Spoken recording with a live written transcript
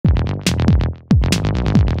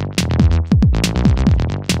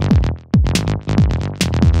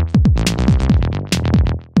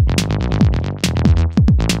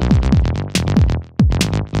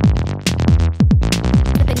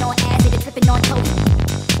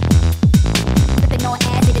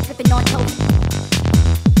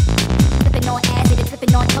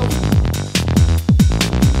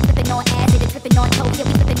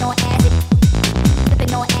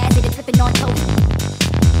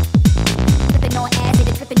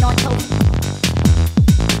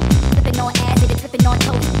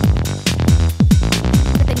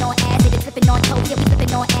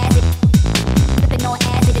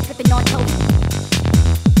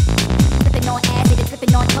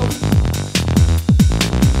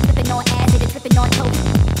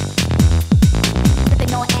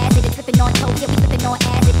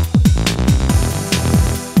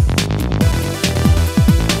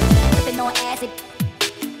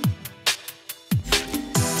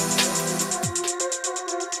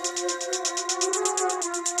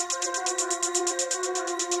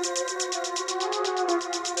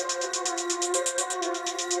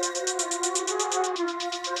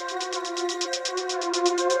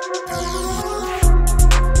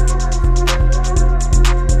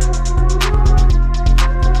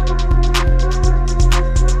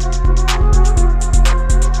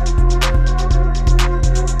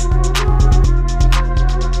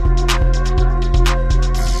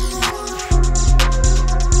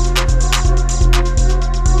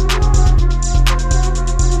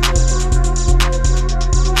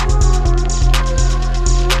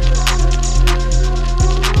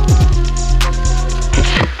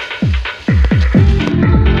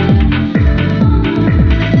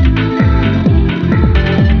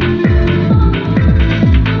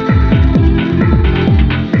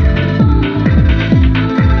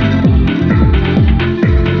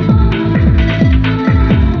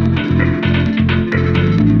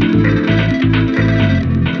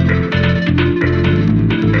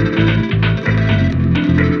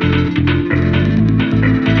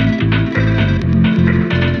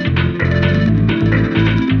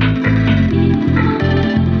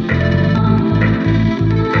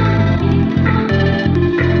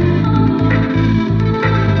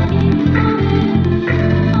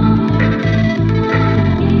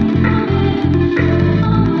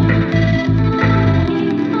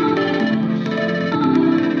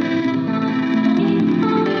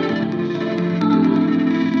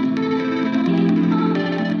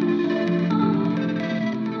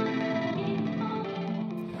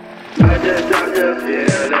the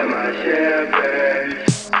pill in my champagne.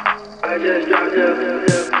 I just dropped the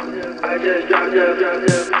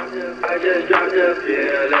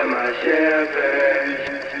pill in my champagne.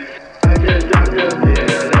 I just dropped the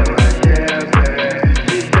pill in my champagne.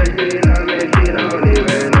 She said she love me, she don't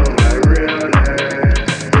even know my real name.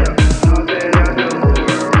 Yeah, I've been out the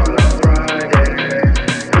Uber on a Friday.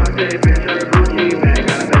 I say bitch her Gucci bag,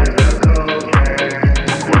 I bet the cocaine.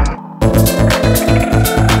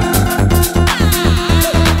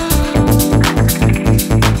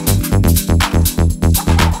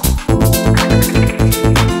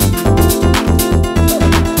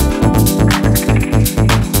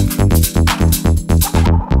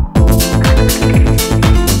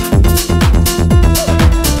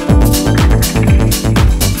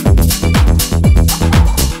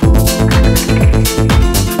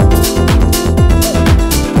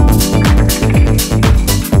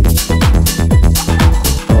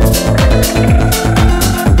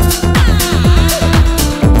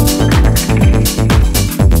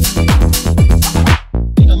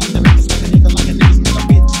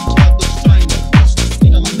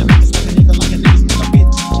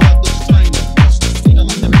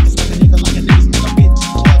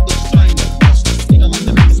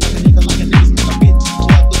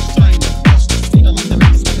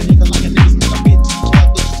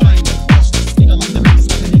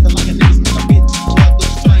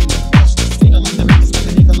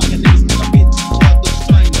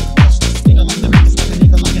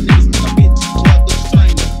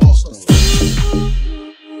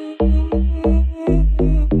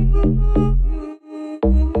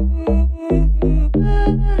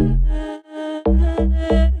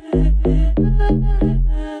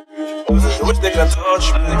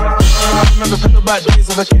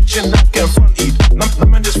 The kitchen that get front eat.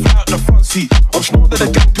 None man just fly out the front seat. I'm sure that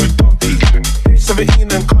the gang too dumpy. Age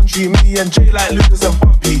 17 and country, me and Jay like Lucas and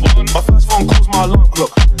Bumpy. My first phone calls my alarm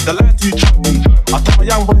clock. The line too chunky. I tell my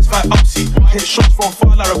young boys fight upseat. Hit shots from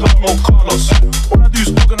far like Roberto Carlos. All I do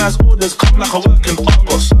is organize orders, come like I work in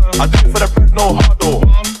Argos. I do it for the bread, no hard though.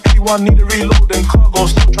 Anyone need a reload in cargo.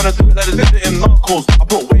 Still trying to do it like they did it in Narcos. I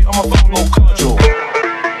put weight on my phone, no cardio.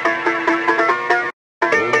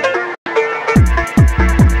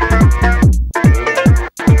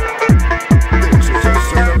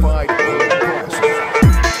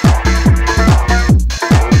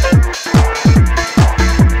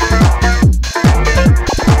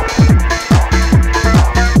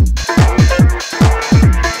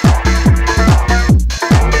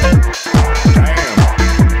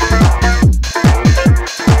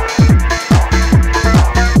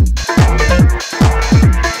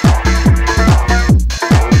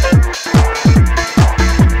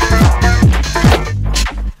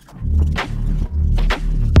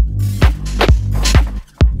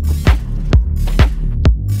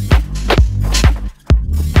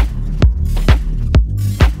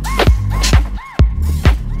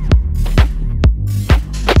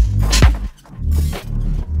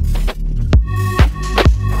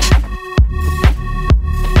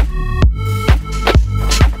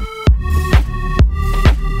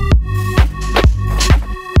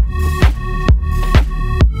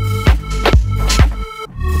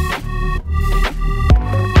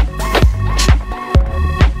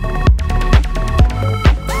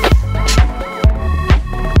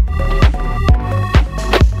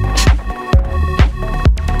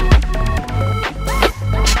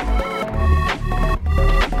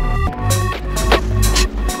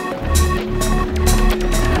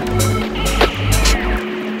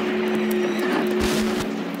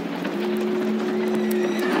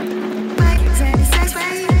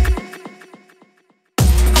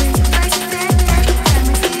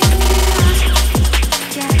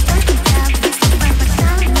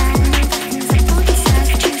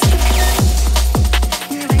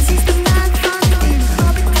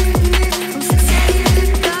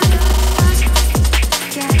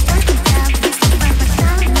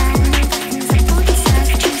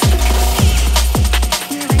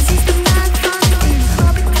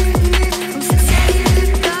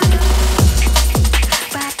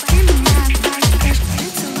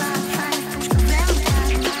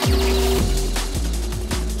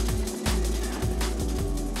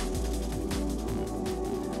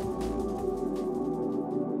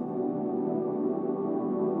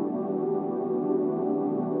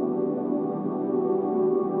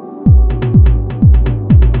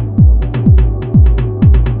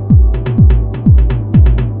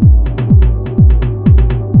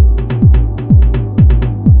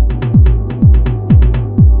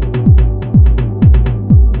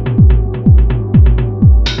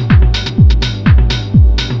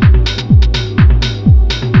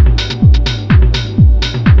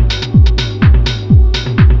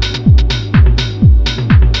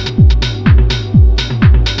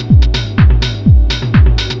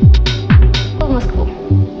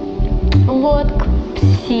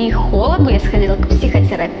 психологу, я сходила к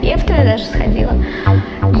психотерапевту, я даже сходила.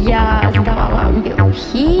 Я сдавала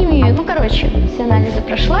биохимию, ну, короче, все анализы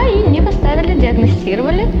прошла, и мне поставили,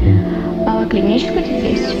 диагностировали клиническую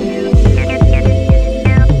депрессию.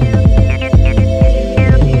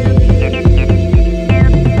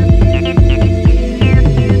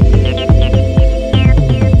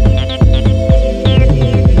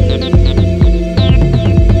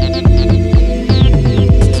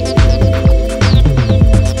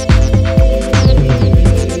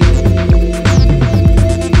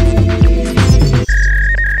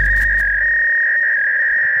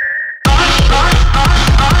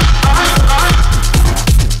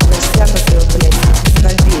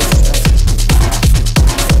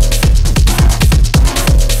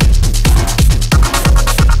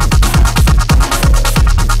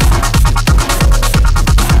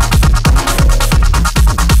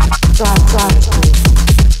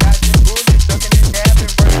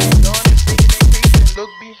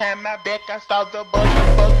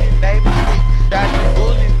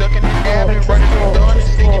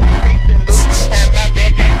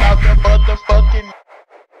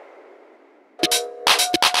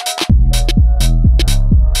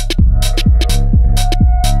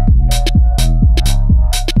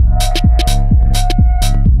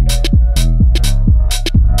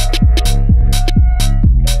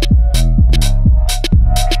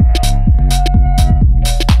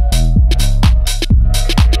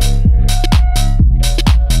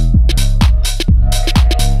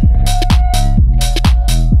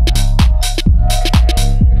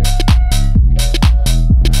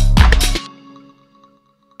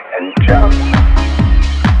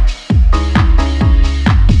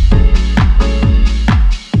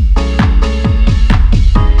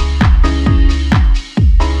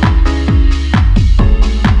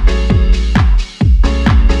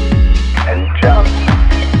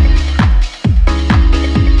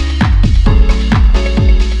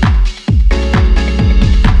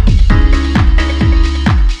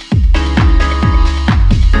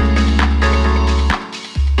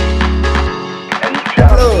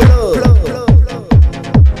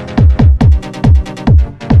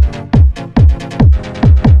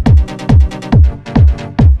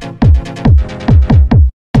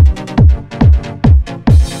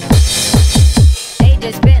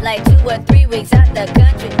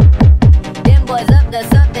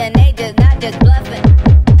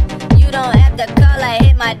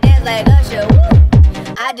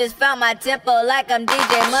 My tempo like I'm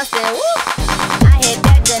DJ Mustard, woo. I hit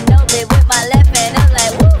that Denobi with my left hand, I'm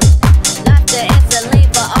like, woo. Lobster and saline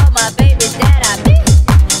for all my babies that I miss.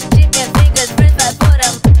 Chicken fingers, french fries for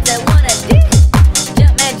them that wanna dish.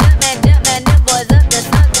 Jumpman, them boys up to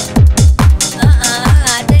something.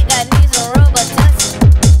 I think I need some Robitussin.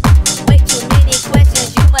 Way too many questions,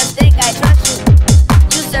 you must think I trust you.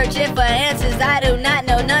 You searching for answers, I do not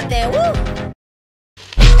know nothing, woo.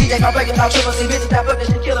 DJ got breaking out triple C bitches that purpose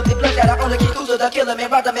and kill him. They blood that I only keep cool to the killer man.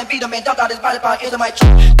 Rob them and beat them and dump out his body part into my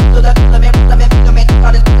trunk. To the killer man, rob them and beat them and dump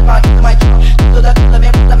out his body part into my trunk. To the killer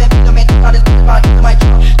man, rob them and beat them and dump out his body part into my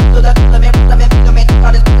trunk. To the killer man, rob them and beat them and dump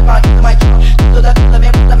out his body part into my trunk. To the killer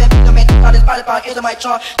man, rob them and beat them and dump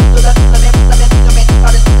out his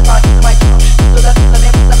body part into my trunk. To the killer man, rob them and beat them and dump out his body part into my trunk.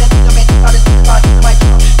 To the killer man, rob them and beat them and dump out his body part into my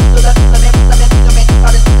trunk. To the killer man, rob them and beat them and dump out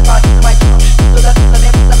his body part into my trunk. To the killer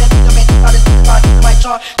man, rob them and beat them and dump out his body part into my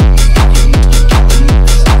trunk.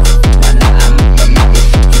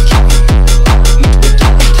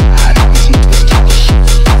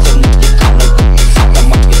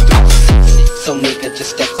 So nigga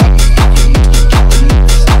just step up.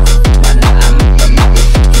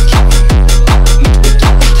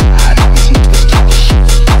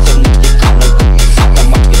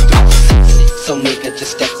 So nigga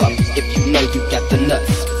just step up. If you know you got the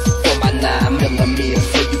nuts for my 9mm,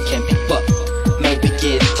 so you can't be bucked. Man, we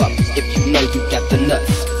get tough. If you know you got the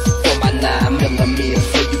nuts for my 9mm,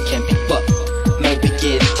 so you can't be bucked. Man, we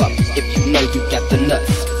get tough. If you know you got the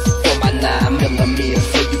nuts for my 9mm.